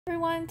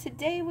Everyone,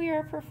 today we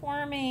are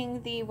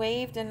performing the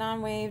waved and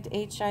non-waved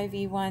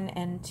HIV 1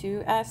 and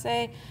 2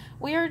 assay.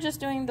 We are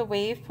just doing the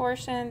wave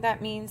portion. That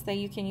means that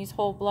you can use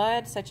whole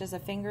blood, such as a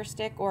finger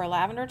stick or a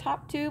lavender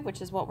top tube, which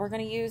is what we're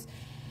going to use.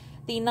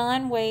 The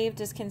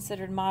non-waved is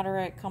considered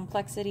moderate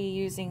complexity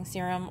using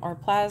serum or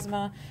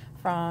plasma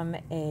from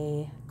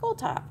a gold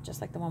top,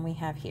 just like the one we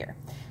have here.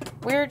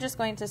 We're just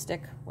going to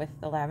stick with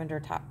the lavender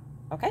top,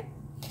 okay?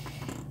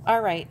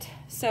 All right,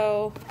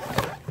 so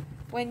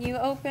when you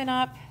open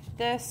up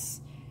this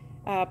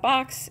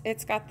box,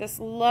 it's got this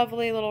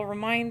lovely little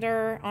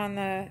reminder on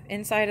the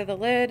inside of the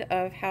lid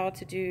of how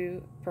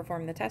to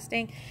perform the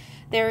testing.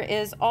 There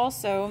is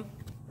also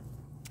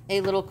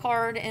a little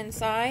card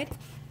inside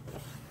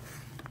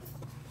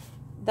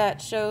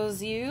that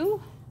shows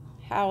you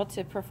how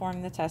to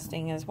perform the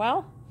testing as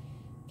well.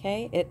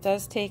 Okay, it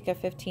does take a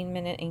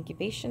 15-minute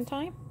incubation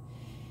time.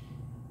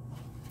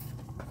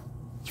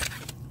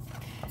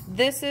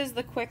 This is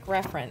the quick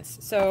reference.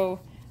 So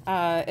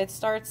it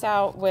starts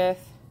out with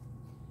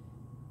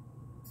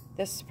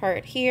this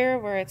part here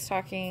where it's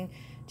talking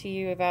to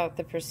you about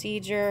the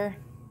procedure.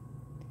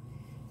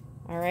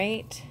 All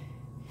right.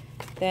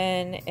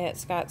 Then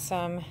it's got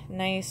some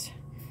nice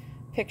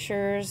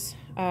pictures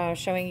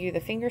showing you the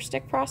finger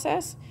stick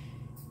process.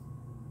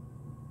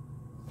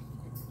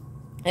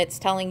 It's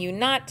telling you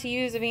not to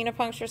use a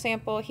venipuncture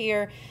sample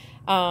here.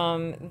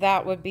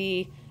 That would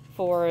be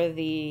for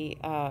the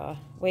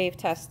wave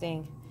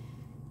testing.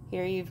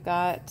 Here you've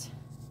got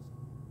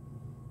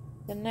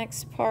the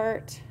next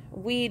part.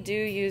 We do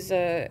use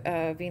a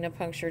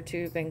venipuncture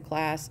tube in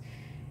class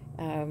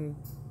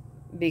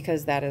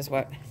because that is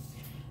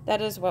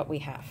what we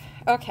have.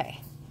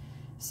 Okay,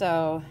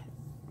 so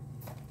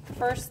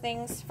first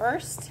things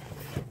first,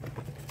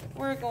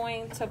 we're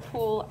going to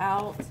pull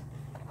out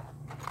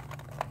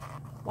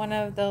one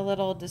of the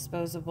little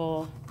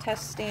disposable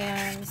test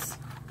stands.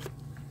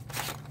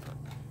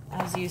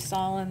 As you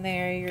saw in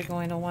there, you're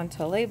going to want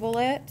to label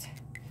it.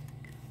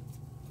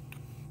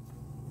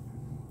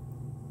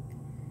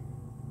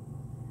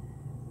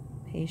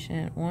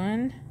 Patient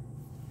 1.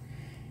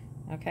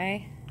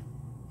 Okay.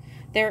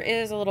 There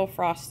is a little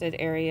frosted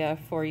area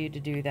for you to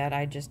do that.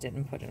 I just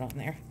didn't put it on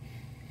there.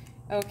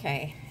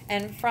 Okay.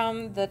 And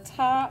from the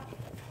top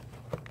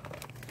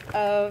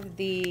of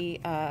the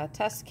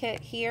test kit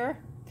here,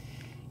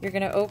 you're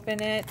going to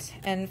open it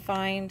and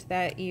find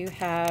that you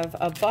have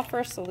a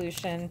buffer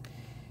solution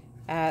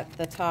at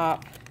the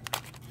top.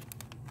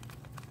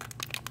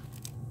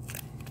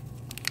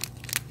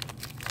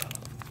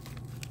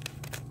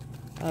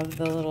 Of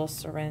the little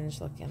syringe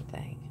looking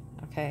thing.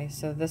 Okay,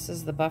 so this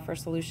is the buffer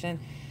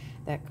solution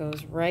that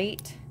goes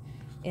right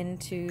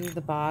into the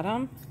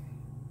bottom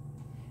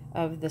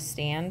of the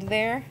stand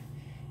there.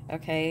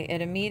 Okay,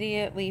 it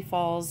immediately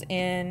falls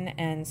in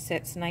and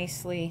sits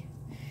nicely.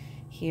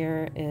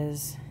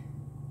 Here's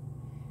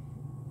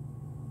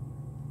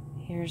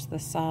the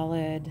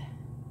solid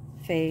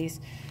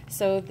phase.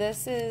 So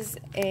this is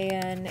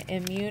an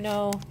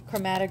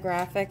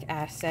immunochromatographic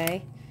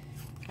assay.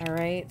 All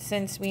right,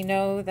 since we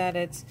know that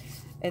it's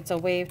a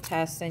wave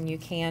test and you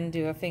can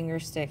do a finger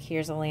stick,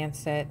 here's a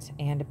lancet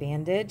and a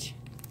bandage.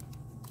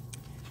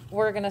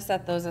 We're going to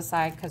set those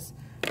aside because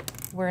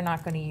we're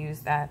not going to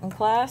use that in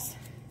class.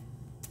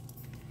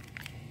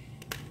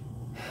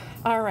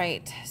 All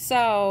right,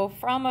 so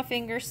from a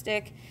finger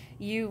stick,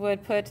 you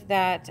would put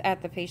that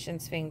at the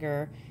patient's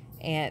finger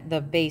and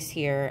the base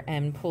here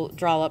and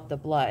draw up the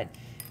blood.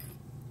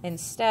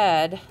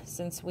 Instead,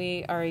 since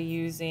we're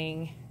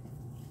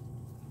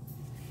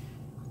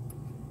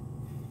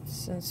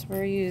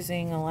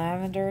using a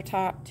lavender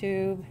top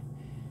tube,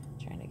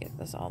 trying to get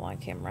this all on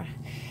camera,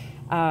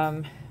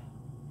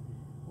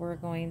 we're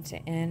going to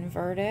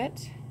invert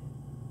it,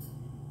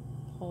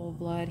 whole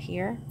blood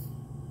here.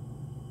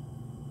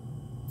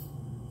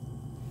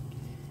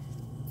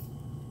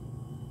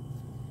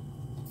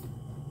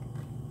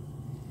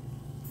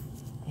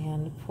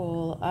 And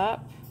pull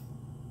up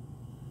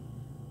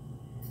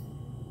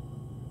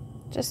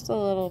just a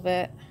little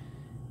bit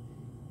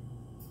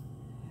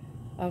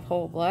of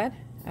whole blood.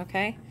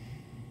 Okay,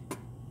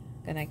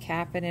 gonna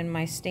cap it in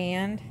my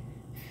stand.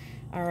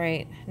 All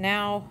right,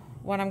 now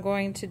what I'm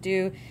going to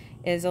do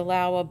is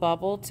allow a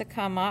bubble to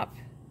come up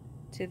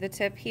to the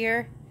tip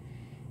here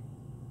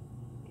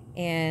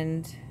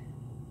and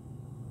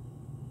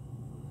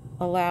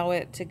allow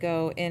it to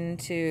go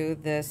into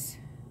this.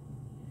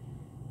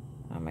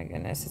 Oh my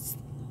goodness, it's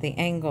the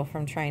angle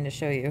from trying to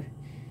show you.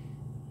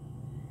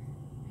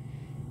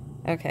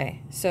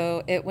 Okay,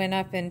 so it went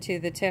up into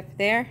the tip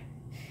there.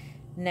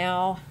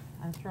 Now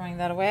I'm throwing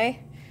that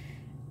away.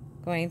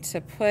 Going to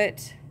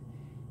put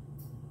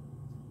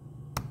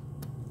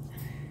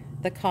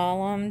the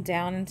column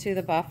down into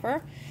the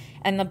buffer,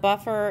 and the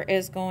buffer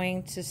is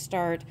going to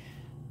start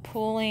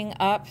pulling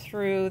up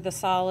through the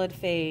solid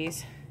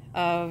phase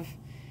of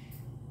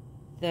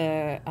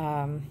the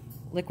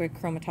liquid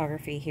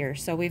chromatography here.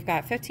 So we've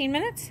got 15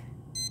 minutes.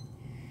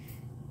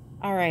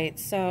 All right,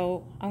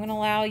 so I'm going to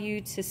allow you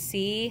to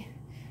see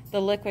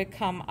the liquid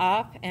come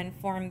up and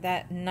form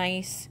that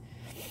nice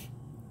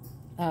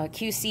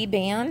QC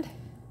band.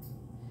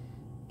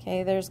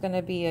 Okay, there's going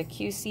to be a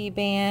QC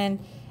band,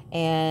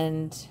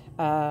 and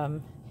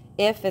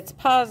if it's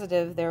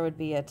positive, there would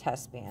be a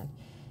test band.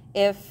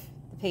 If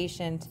the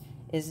patient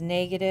is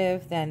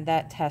negative, then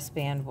that test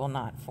band will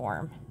not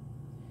form.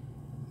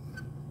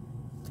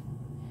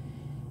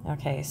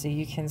 Okay, so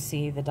you can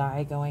see the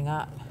dye going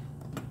up.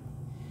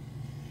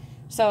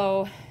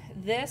 So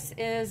this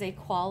is a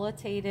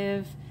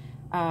qualitative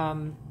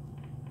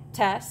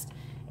test,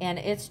 and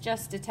it's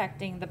just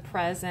detecting the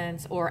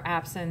presence or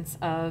absence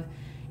of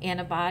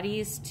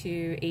antibodies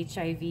to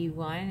HIV-1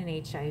 and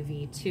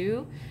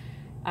HIV-2.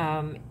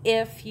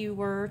 If you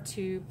were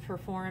to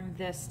perform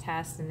this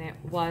test and it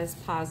was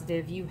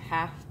positive, you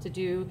have to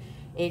do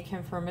a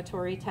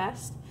confirmatory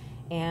test,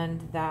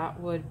 and that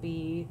would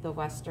be the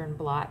Western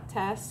blot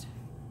test.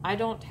 I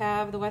don't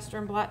have the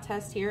Western blot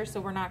test here,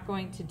 so we're not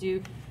going to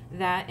do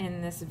that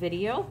in this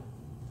video.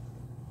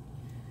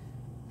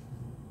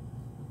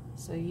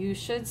 So you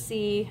should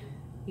see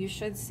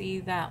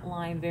that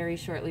line very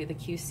shortly, the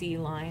QC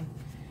line.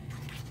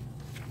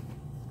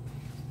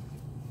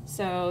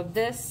 So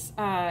this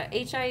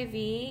HIV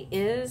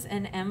is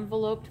an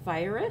enveloped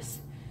virus,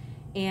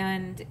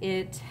 and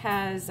it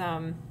has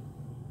a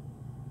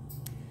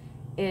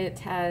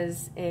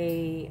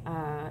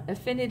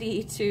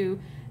affinity to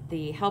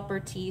the helper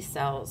T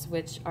cells,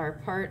 which are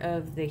part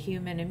of the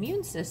human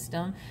immune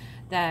system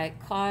that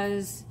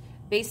cause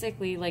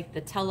basically like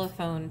the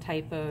telephone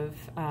type of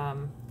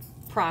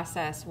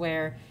process,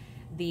 where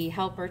the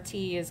helper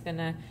T is going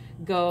to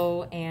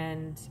go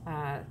and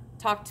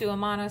talk to a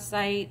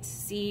monocyte,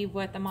 see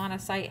what the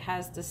monocyte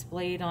has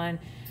displayed on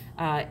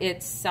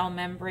its cell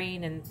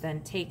membrane, and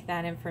then take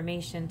that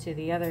information to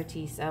the other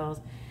T cells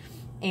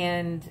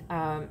and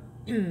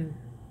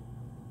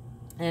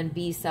and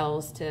B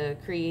cells to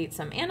create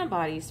some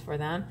antibodies for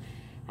them.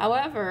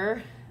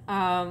 However,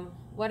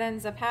 what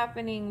ends up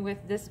happening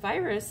with this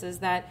virus is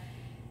that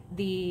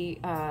the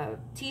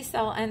T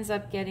cell ends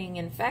up getting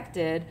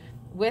infected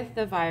with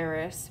the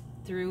virus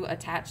through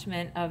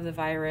attachment of the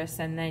virus,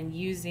 and then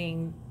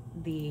using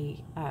the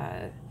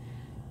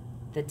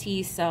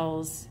T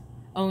cell's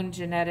own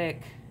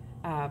genetic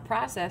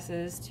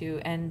processes to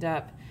end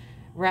up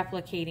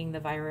replicating the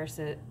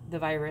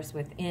virus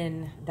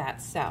within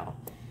that cell.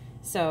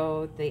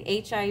 So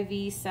the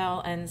HIV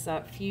cell ends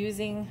up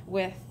fusing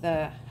with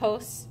the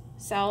host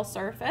cell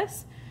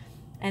surface,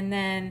 and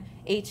then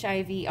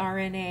HIV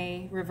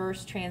RNA,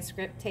 reverse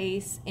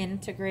transcriptase,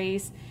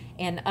 integrase,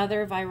 and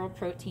other viral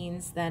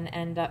proteins then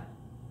end up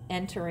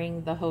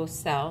entering the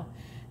host cell.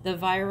 The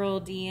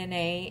viral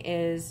DNA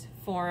is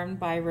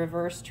formed by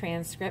reverse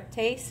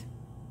transcriptase,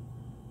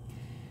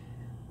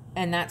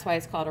 and that's why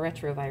it's called a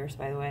retrovirus,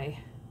 by the way.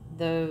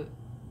 The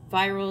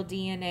viral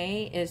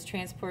DNA is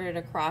transported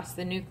across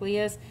the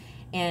nucleus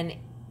and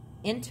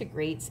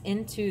integrates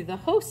into the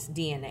host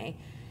DNA.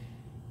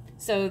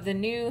 So the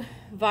new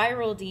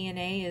viral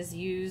DNA is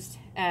used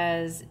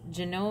as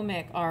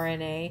genomic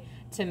RNA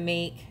to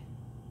make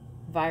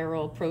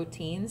viral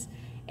proteins,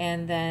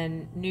 and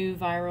then new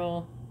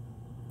viral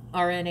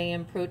RNA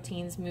and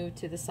proteins move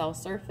to the cell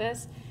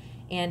surface,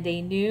 and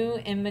a new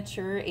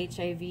immature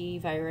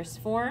HIV virus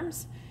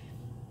forms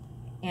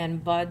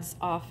and buds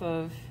off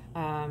of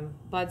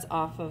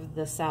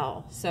the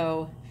cell.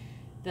 So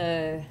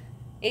the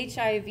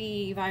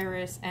HIV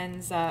virus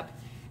ends up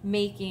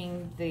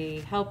making the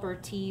helper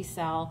T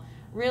cell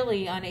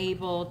really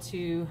unable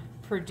to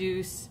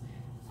produce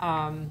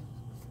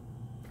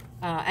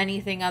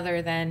anything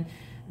other than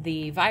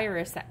the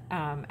virus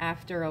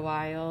after a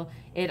while.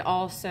 It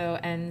also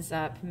ends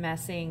up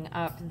messing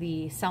up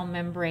the cell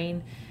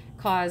membrane,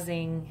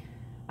 causing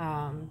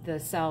the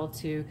cell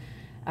to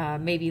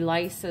maybe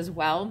lyse as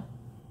well.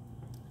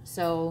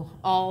 So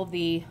all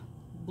the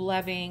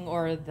blebbing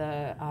or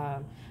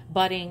the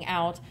budding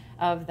out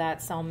of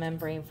that cell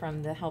membrane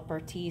from the helper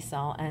T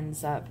cell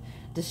ends up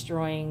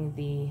destroying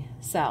the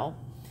cell.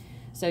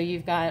 So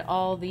you've got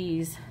all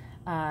these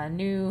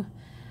new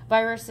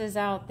viruses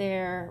out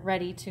there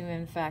ready to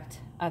infect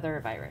other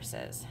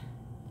viruses.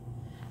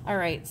 All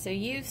right, so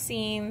you've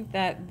seen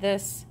that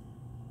this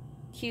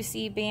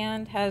QC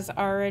band has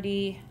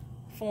already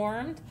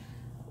formed.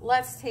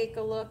 Let's take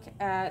a look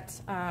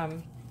at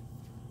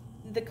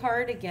the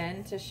card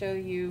again to show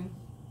you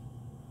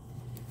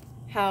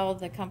how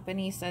the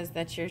company says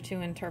that you're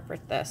to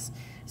interpret this.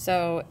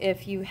 So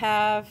if you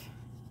have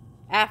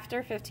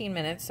after 15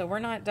 minutes, so we're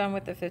not done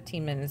with the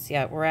 15 minutes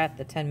yet, we're at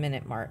the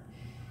 10-minute mark.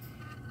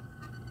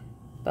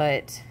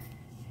 But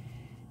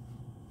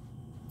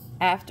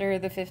after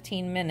the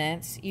 15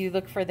 minutes, you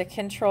look for the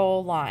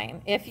control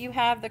line. If you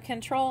have the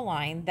control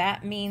line,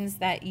 that means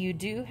that you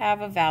do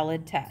have a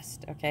valid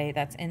test, okay?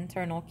 That's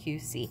internal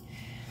QC.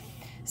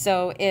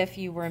 So if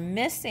you were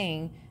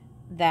missing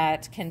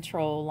that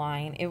control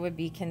line, it would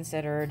be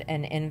considered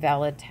an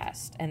invalid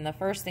test. And the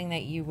first thing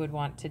that you would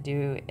want to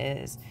do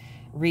is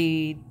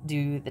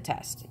redo the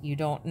test. You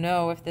don't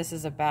know if this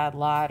is a bad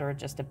lot or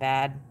just a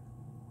bad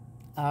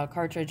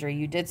cartridge, or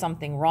you did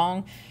something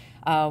wrong.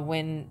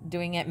 When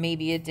doing it,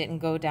 maybe it didn't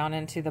go down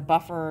into the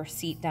buffer,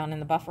 seat down in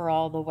the buffer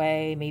all the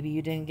way. Maybe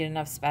you didn't get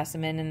enough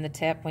specimen in the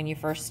tip when you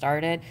first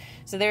started.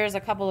 So there's a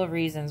couple of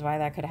reasons why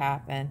that could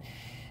happen.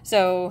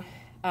 So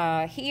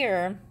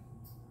here,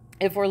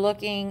 if we're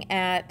looking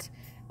at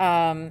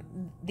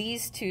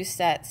these two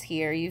sets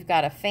here, you've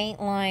got a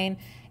faint line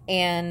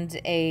and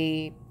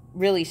a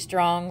really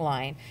strong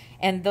line,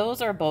 and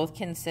those are both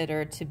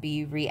considered to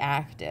be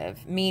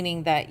reactive,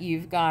 meaning that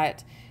you've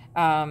got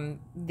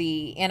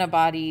the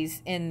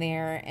antibodies in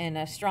there in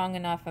a strong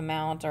enough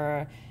amount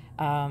or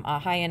a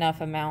high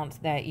enough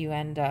amount that you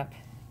end up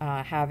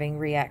having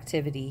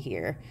reactivity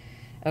here.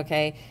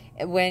 Okay,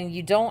 when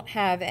you don't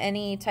have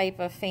any type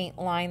of faint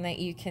line that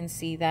you can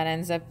see, that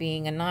ends up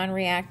being a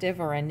non-reactive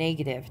or a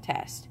negative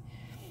test,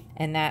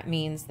 and that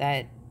means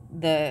that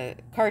the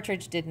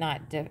cartridge did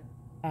not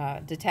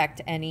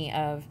detect any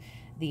of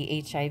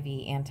the HIV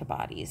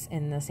antibodies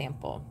in the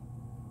sample.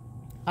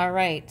 All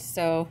right,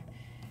 so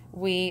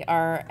we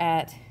are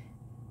at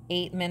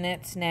 8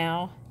 minutes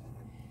now,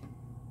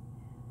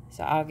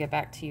 so I'll get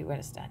back to you when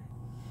it's done.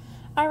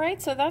 All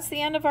right, so that's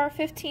the end of our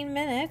 15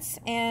 minutes,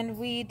 and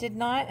we did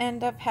not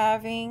end up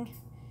having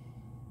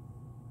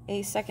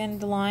a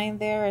second line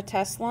there, a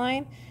test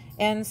line,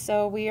 and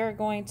so we are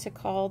going to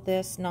call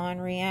this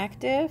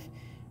non-reactive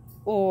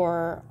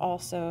or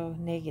also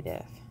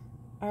negative.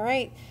 All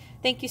right,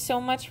 thank you so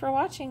much for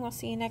watching. We'll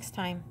see you next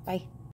time. Bye.